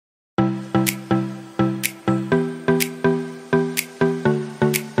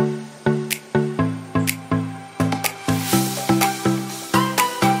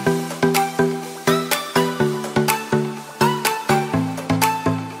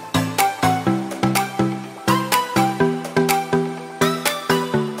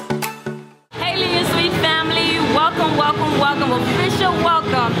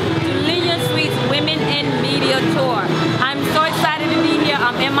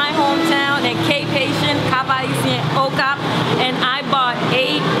Okap, and I brought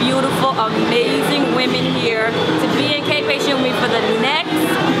 8 beautiful, amazing women here to be in Cap-Haitien with me for the next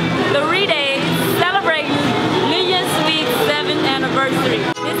 3 days, celebrating Million Sweet's 7th anniversary.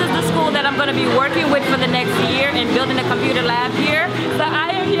 This is the school that I'm going to be working with for the next year and building a computer lab here. So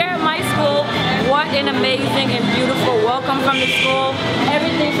I am here at my school. What an amazing and beautiful welcome from the school.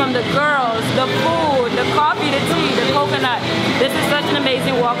 Everything from the girls, the food, the coffee, the tea, the coconut. This is such an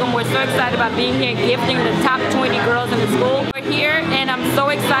amazing welcome. We're so excited about being here and gifting the top 20 girls in the school. We're here and I'm so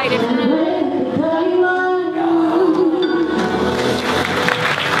excited.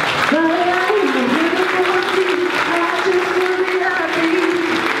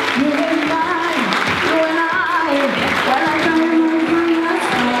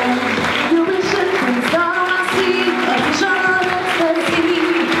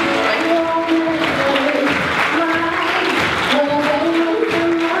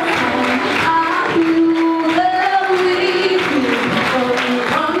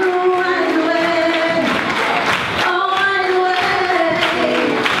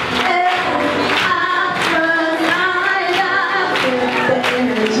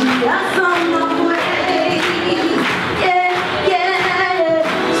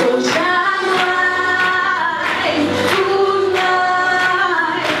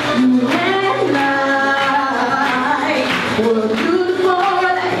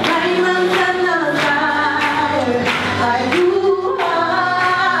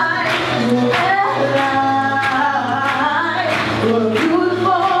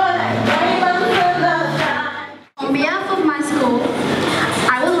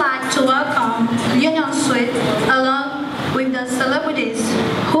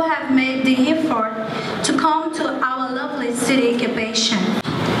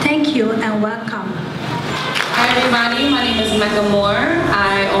 Thank you and welcome. Hi everybody, my name is Mecca Moore.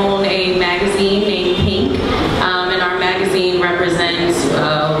 I own a magazine named Pink, and our magazine represents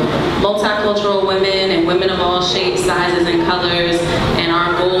multicultural women and women of all shapes, sizes, and colors. And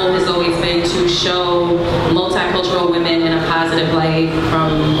our goal has always been to show multicultural women in a positive light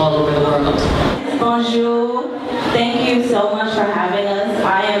from all over the world. Bonjour. Thank you so much for having us.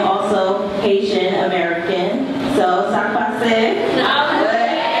 I am also Haitian American, so ça passe.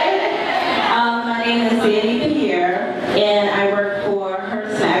 My name is Sandy Pierre, and I work for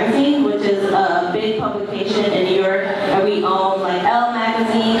Hearst Magazine, which is a big publication in New York, and we own like Elle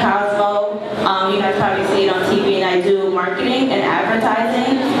Magazine, Cosmo. You guys probably see it on TV, and I do marketing and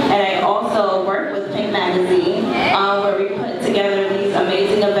advertising, and I also work with Pink Magazine, where we put together these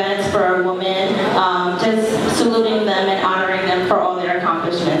amazing events for women, just saluting them and honoring them for all their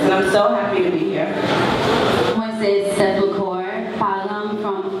accomplishments, and I'm so happy to be here. Moi, c'est Sepulchre, parlant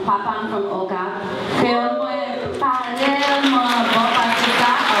from Papa from Okap. Creole, parallèlement, bon, parce que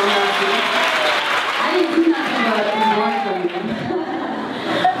ça, I didn't do nothing but work for you.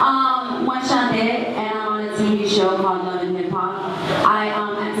 Moi, chantais, and I'm on a TV show called Love and Hip Hop. I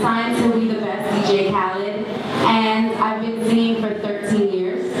am signed to be the best DJ Khaled, and I've been singing for 13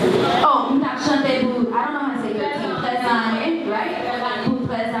 years. Oh, I don't know how to say 13, 13 années, right? Pour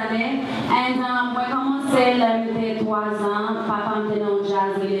 13 années. And moi, commencé l'année de 3 ans, papa me dans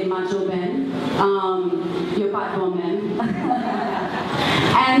jazz, il est macho ben. You're pas bon même.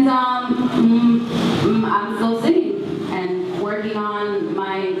 And I'm still singing and working on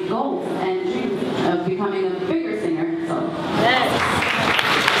my goals and dreams of becoming a bigger singer. So. Yes.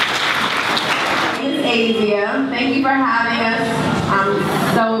 It's Asia. Thank you for having us. I'm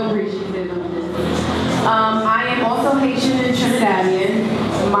so appreciative of this. I am also Haitian and Trinidadian.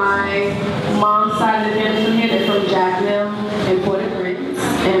 My mom's side of the family from here, they're from Jacksonville and Port-au-Prince,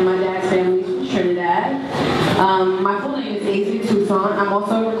 and my dad's family's from Trinidad. My full name is Asia Tucson. I'm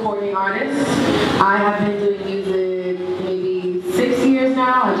also a recording artist. I have been doing music maybe 6 years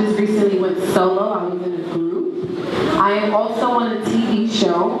now. I just recently went solo. I was in a group. I am also on a TV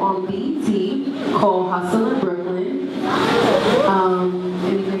show on BET called Hustle in Brooklyn.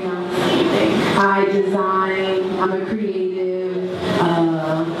 Anything else? I design. I'm a creative.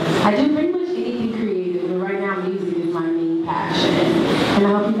 I do pretty much anything creative, but right now music is my main passion. And I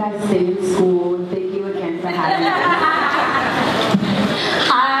hope you guys stay in school. Thank you again for having me.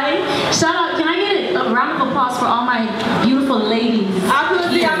 Hi. Shout out. Can I get a round of applause for all my beautiful ladies?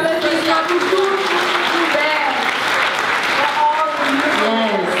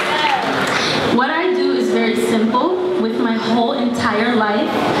 Yes. What I do is very simple. With my whole entire life,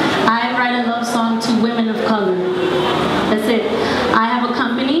 I write a love song to women of color. That's it. I have a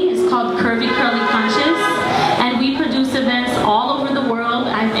company. It's called Curvy Curly Conscious, and we produce events all over the world.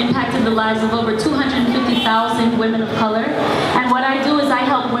 I've impacted the lives of over 250,000 women of color. And what I do is I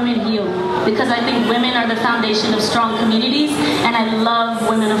help women heal, because I think women are the foundation of strong communities, and I love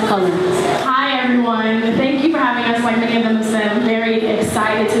women of color. Hi everyone, thank you for having us. Like many of them have said, I'm very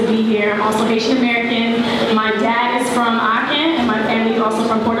excited to be here. I'm also Haitian American. My dad is from Aachen, and my family is also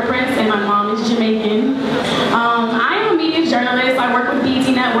from Port-au-Prince, and my mom is Jamaican. I am a media journalist. I work with BET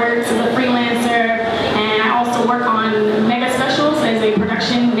Networks as a freelancer, and I also work on mega specials as a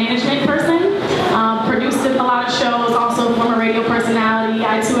production management person. Produced a lot of shows, also former radio personality.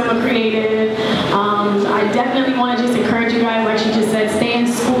 I too am a creative. I definitely want to just encourage you guys, like she just said, stay in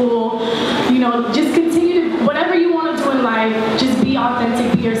school. You know, just continue to, whatever you want to do in life, just be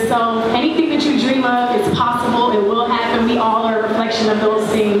authentic, be yourself. Anything that you dream of is possible, it will happen. We all are a reflection of those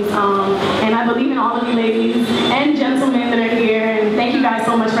things. And I believe in all of you ladies and gentlemen that are here. And thank you guys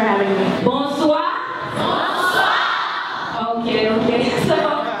so much for having me. Bonsoir. Bonsoir. Okay. So,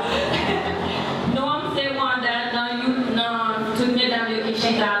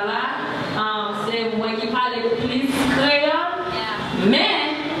 c'est moi qui parle plus créole, mais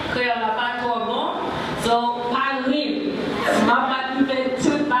créole n'a pas trop bon, so pas rime. Ma pas fait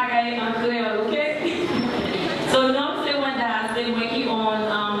tout bagaille en créole, ok? So non, c'est moi qui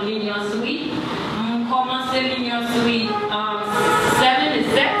on l'Union Suite. Commencé l'Union Suite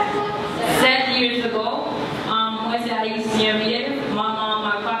 7 years ago. Moi c'est haïtien bien, maman,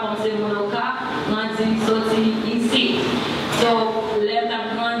 ma papa c'est mon Okap, grandi sorti ici. So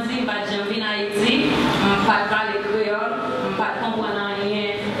grandi, pas jamais en Haïti, pas parler créole, pas comprendre rien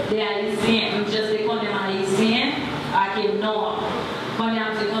des haïtiens, juste des connaître haïtiens, à quel nord. Quand il y a un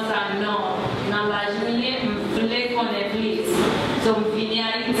petit comme ça, non, dans la journée, je voulais connaître plus. So, je suis venu à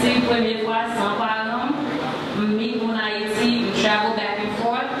Haïti première fois sans parents, je suis venu à Haïti, je travel back and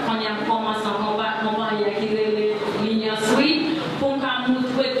forth. Quand il y a commencé à comprendre, il y a quitté l'Union Suite pour me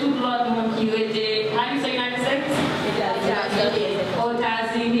montrer tout l'autre monde qui était. How do you say United States? Aux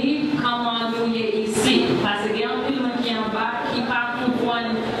États-Unis, comment nous y ici. Parce qu'il y a un peu de monde qui est en bas, qui ne comprend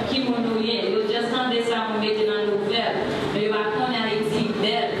qui nous y est. Ils juste entendent ça pour mettre dans nos nouvelles. Mais ils ne connaissent pas Haïti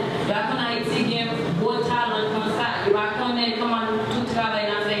belle. Ils ne connaissent pas Haïti qui a un beau talent comme ça. Ils ne connaissent pas comment tout travail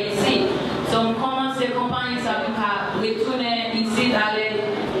dans fait ici. Donc, on commence à comprendre ça pour retourner ici, aller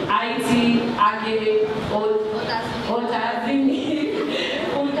Haïti, aller aux États-Unis,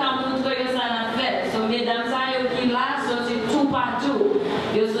 pour nous montrer ça dans la fête. Donc, mesdames, ça, qui là, c'est tout partout.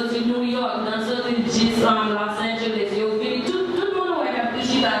 Ils sont à New York, dans Los Angeles, ils viennent tout le monde qui a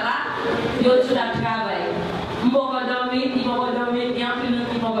plus là, ils ont tout à travailler. Ils ne vont pas dormir, ils vont pas dormir, il y a plus de gens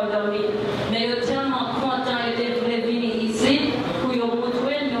qui vont pas dormir. Mais ils sont tellement contents de venir ici pour nous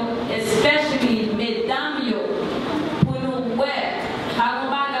montrer, especially mesdames, pour nous voir.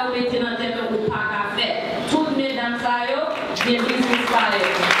 Avant de mettre dans la tête ou pas qu'à faire. Toutes mesdames, ça y est, bien business fire.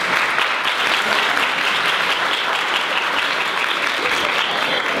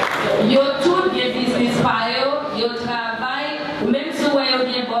 Yo tout bien business par yo, yo travail, même si vous avez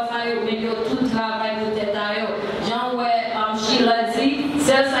bien boss mais yo tout travail pour tête à yo. Jean ouais, Sheila dit,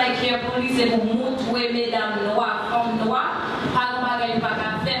 c'est ça qui est police c'est pour montrer mesdames noires, femmes noires, pas de bagaille pas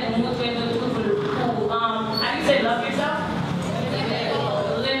qu'à faire pour montrer nous tout pour how you say love yourself?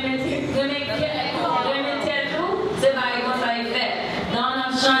 Remettez tout, c'est pas comme ça il fait. Dans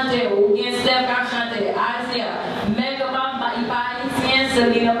on chanter ou bien Steph a chanté, Asia, make up il pas haïtien,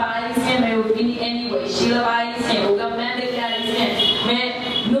 Selena pas haïtien, mais au fini anyway, Sheila pas haïtien, au gouvernement de haïtien. Mais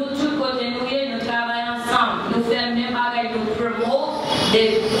nous tous côté nous travaillons ensemble, nous faisons même avec nous promote des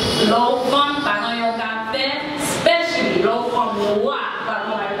low femmes par exemple au café, especially low femmes noires par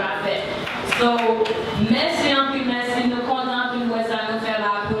exemple au café. So merci en plus, merci nous contents pour nous ça nous faire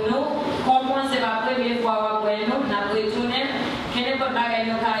là pour nous. Comprendre c'est la première fois pour nous, nous avons retourné. Quel est votre bagage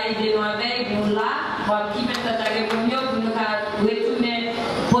nous a aidé nous avec nous là, on va quitter cette bagage pour nous retourner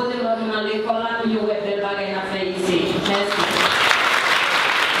poser l'autre dans l'école là, nous avons fait le bagage à faire ici. Merci.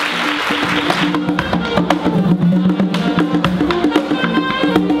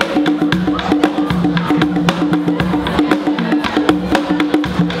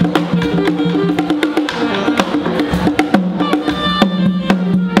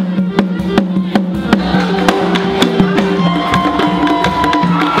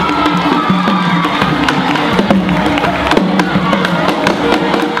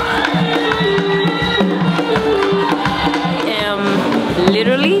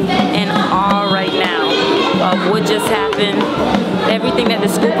 What just happened, everything that the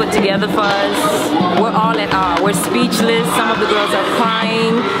school put together for us, we're all at awe. We're speechless. Some of the girls are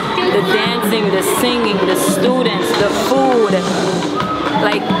crying. The dancing, the singing, the students, the food.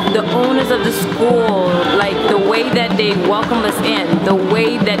 like the owners of the school, like the way that they welcomed us in, the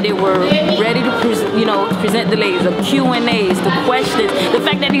way that they were ready to present the ladies, the Q&As, the questions, the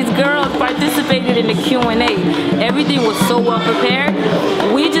fact that these girls participated in the Q&A, everything was so well prepared.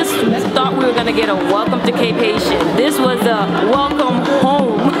 We just thought we were gonna get a welcome to Cap-Haitien. This was a welcome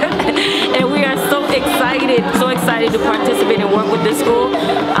home. And we are so excited to participate and work with this school.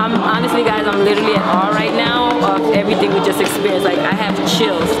 Honestly guys, I'm literally at awe right now of everything we just experienced. Like, I have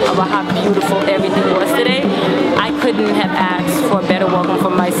chills about how beautiful everything was today. I couldn't have asked for a better welcome for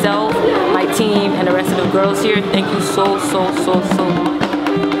myself, my team, and the rest of the girls here. Thank you so much.